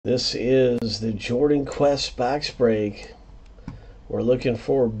This is the Jordan Quest box break. We're looking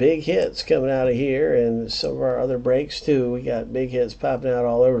for big hits coming out of here, and some of our other breaks too. We got big hits popping out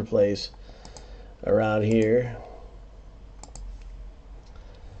all over the place around here.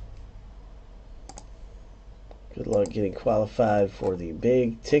 Good luck getting qualified for the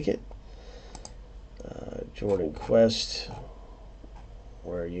big ticket. Jordan Quest,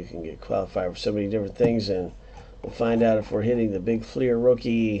 where you can get qualified for so many different things, and we'll find out if we're hitting the big Fleer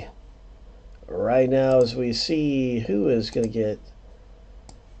rookie right now as we see who is going to get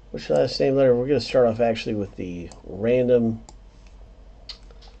which last name letter. We're going to start off actually with the random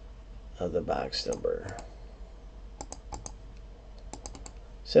of the box number.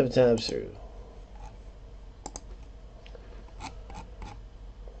 7 times through.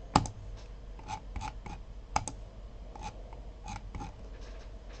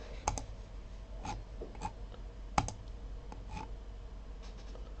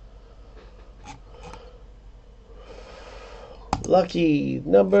 Lucky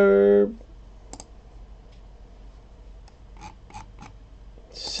number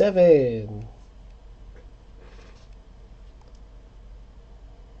 7.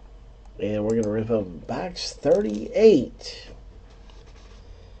 And we're going to rip up box 38.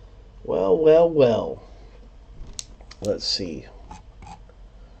 Well. Let's see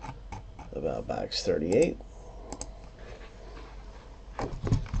about box 38.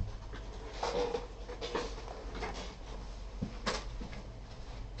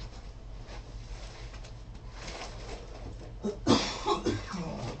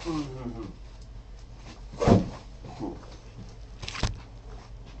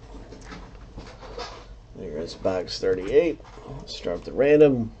 There's box 38. Let's start the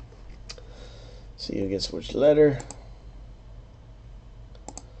random. See who gets which letter.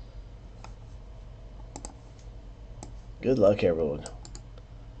 Good luck, everyone.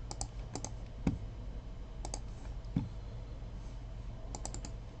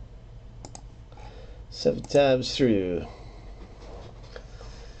 Seven times through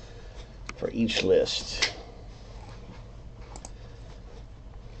for each list.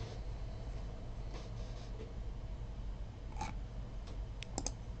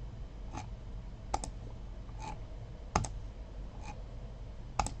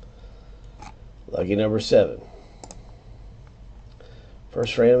 Lucky number 7.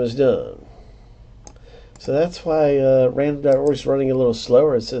 First random is done. So that's why random.org is running a little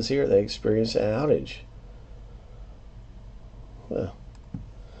slower. It says here they experienced an outage. Well,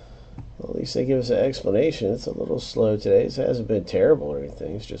 at least they give us an explanation. It's a little slow today. It hasn't been terrible or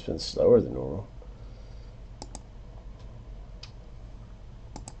anything. It's just been slower than normal.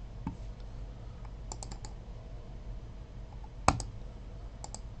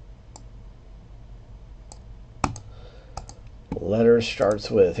 Letter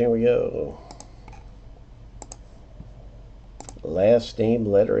starts with, here we go, last name,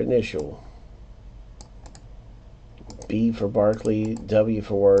 letter, initial. B for Barkley, W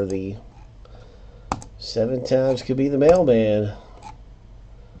for Worthy. 7 times could be the mailman.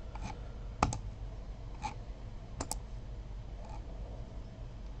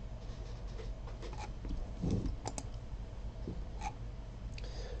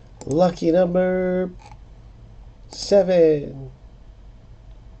 Lucky number 7.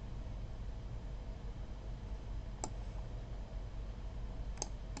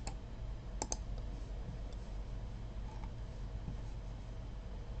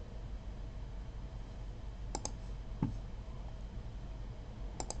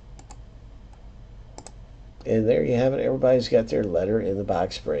 And there you have it. Everybody's got their letter in the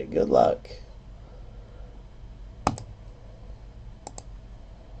box break. Good luck.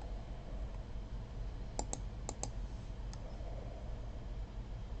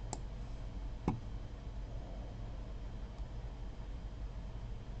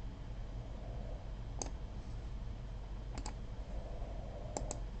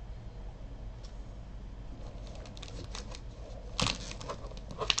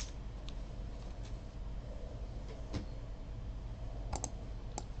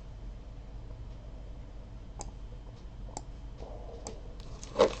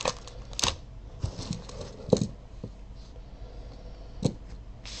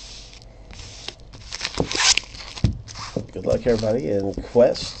 Good luck, everybody, in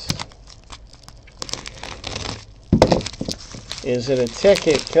Quest. Is it a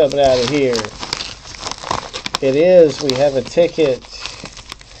ticket coming out of here? It is. We have a ticket.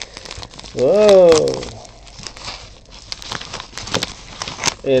 Whoa.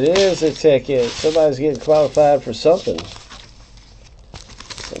 It is a ticket. Somebody's getting qualified for something.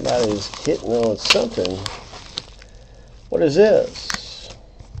 Somebody's hitting on something. What is this?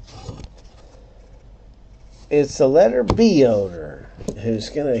 It's the letter B owner who's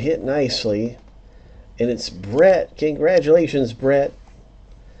going to hit nicely. And it's Brett. Congratulations, Brett,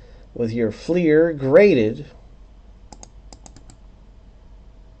 with your Fleer graded.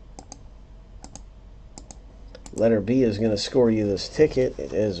 Letter B is going to score you this ticket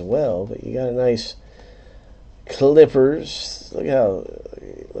as well. But you got a nice Clippers. Look at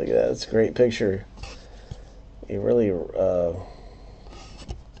that. That's a great picture. He really is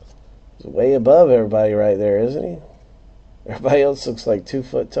way above everybody right there, isn't he? Everybody else looks like 2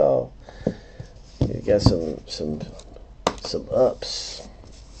 foot tall. You got some ups.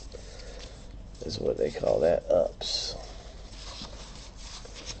 Is what they call that, ups.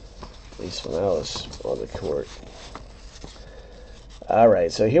 At least when I was on the court. All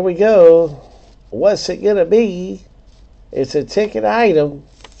right, so here we go. What's it gonna be? It's a ticket item.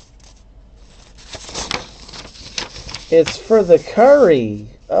 It's for the Curry.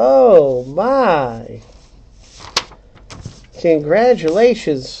 Oh my!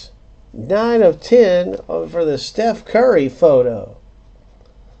 Congratulations, 9 of 10 for the Steph Curry photo.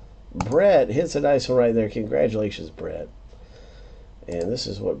 Brett hits a nice one right there. Congratulations, Brett. And this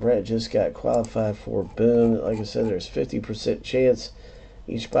is what Brett just got qualified for. Boom. Like I said, there's 50% chance.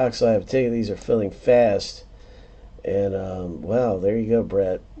 Each box will have a ticket. These are filling fast. And, wow, there you go,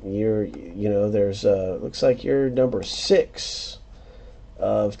 Brett. There's, looks like you're number 6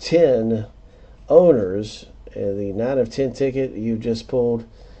 of 10 owners. And the 9 of 10 ticket you've just pulled,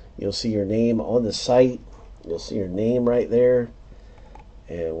 you'll see your name on the site. You'll see your name right there.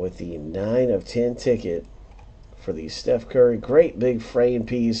 And with the 9 of 10 ticket for the Steph Curry, great big frame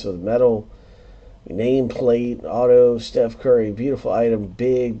piece with metal nameplate, auto, Steph Curry, beautiful item,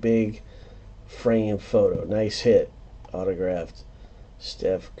 big frame photo. Nice hit. Autographed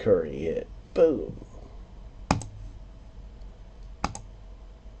Steph Curry hit. Boom.